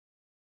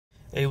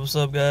Hey, what's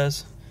up,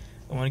 guys?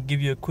 I want to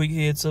give you a quick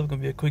heads up. It's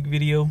gonna be a quick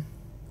video.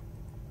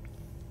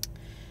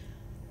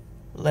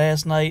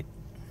 Last night,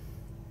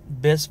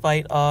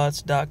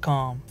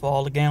 bestfightodds.com for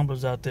all the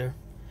gamblers out there.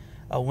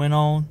 I went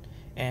on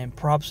and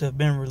props have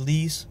been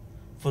released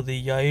for the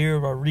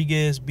Yair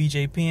Rodriguez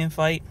BJ Penn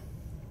fight.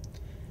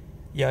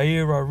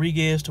 Yair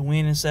Rodriguez to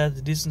win inside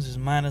the distance is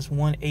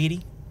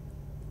 -180.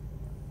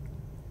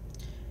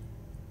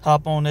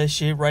 Hop on that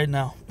shit right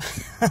now.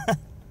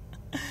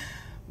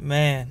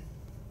 Man,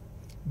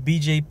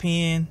 BJ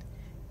Penn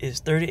is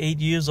 38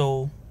 years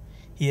old.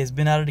 He has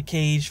been out of the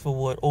cage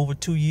for over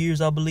 2 years,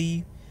 I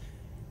believe.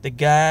 The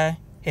guy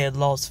had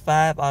lost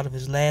 5 out of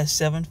his last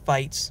 7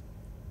 fights.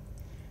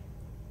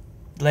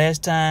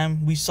 Last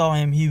time we saw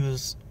him, he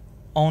was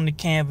on the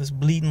canvas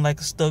bleeding like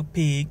a stuck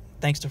pig,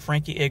 thanks to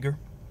Frankie Edgar.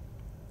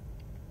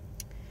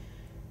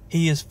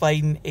 He is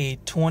fighting a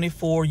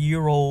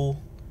 24-year-old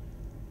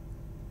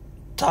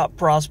top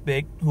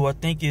prospect who I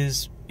think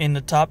is in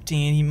the top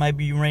 10. He might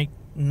be ranked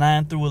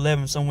 9 through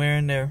 11, somewhere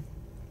in there.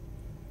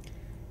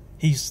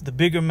 He's the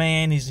bigger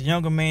man. He's the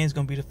younger man. He's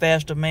going to be the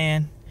faster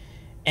man.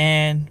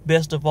 And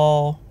best of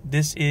all,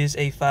 this is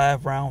a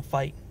 5-round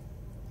fight.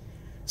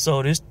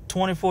 So this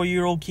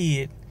 24-year-old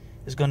kid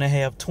is going to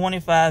have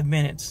 25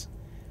 minutes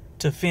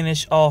to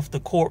finish off the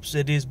corpse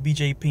that is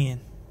BJ Penn.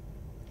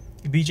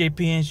 BJ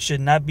Penn should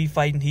not be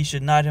fighting. He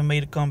should not have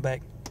made a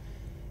comeback.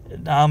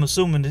 Now, I'm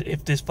assuming that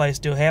if this fight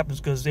still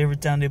happens, because every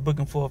time they're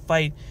booking for a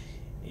fight,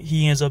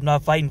 he ends up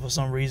not fighting for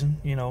some reason,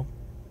 you know.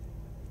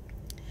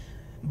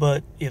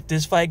 But if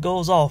this fight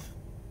goes off,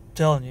 I'm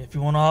telling you, if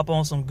you want to hop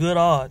on some good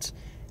odds,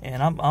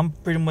 and I'm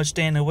pretty much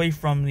staying away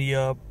from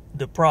the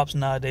props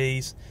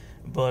nowadays,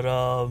 but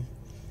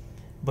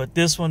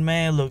this one,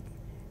 man, look,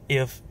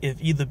 if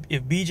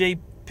BJ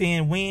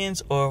Penn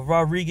wins or if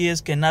Rodriguez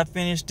cannot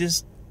finish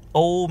this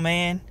old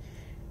man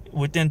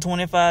within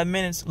 25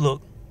 minutes,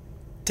 look,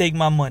 take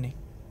my money.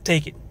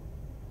 Take it.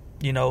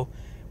 You know,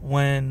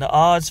 when the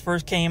odds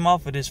first came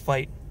off of this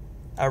fight,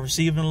 I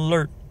received an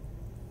alert.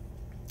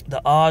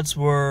 The odds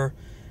were,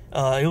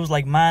 it was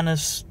like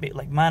minus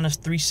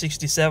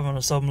 367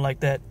 or something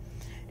like that.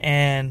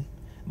 And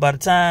by the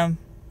time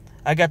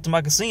I got to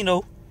my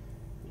casino,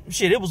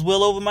 shit, it was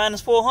well over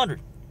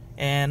 -400.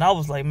 And I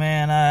was like,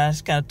 man,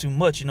 that's kind of too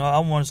much. You know, I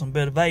wanted some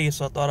better value,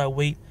 so I thought I'd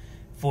wait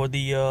for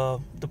the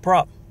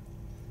prop.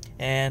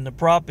 And the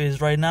prop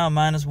is right now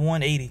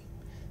 -180.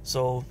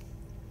 So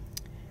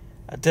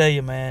I tell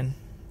you, man,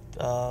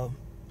 I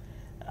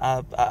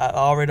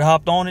already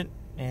hopped on it,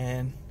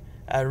 and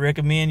I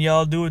recommend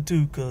y'all do it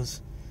too,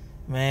 cause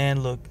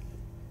man, look,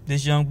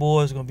 this young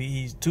boy is gonna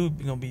be too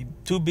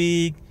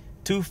big,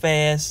 too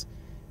fast,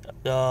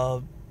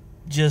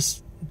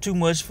 just too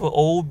much for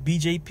old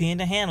BJ Penn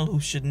to handle, who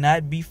should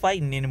not be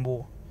fighting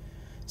anymore.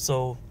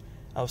 So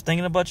I was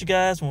thinking about you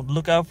guys. I want to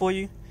look out for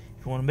you.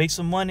 If you want to make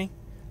some money,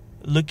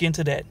 look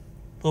into that.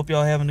 Hope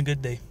y'all having a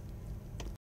good day.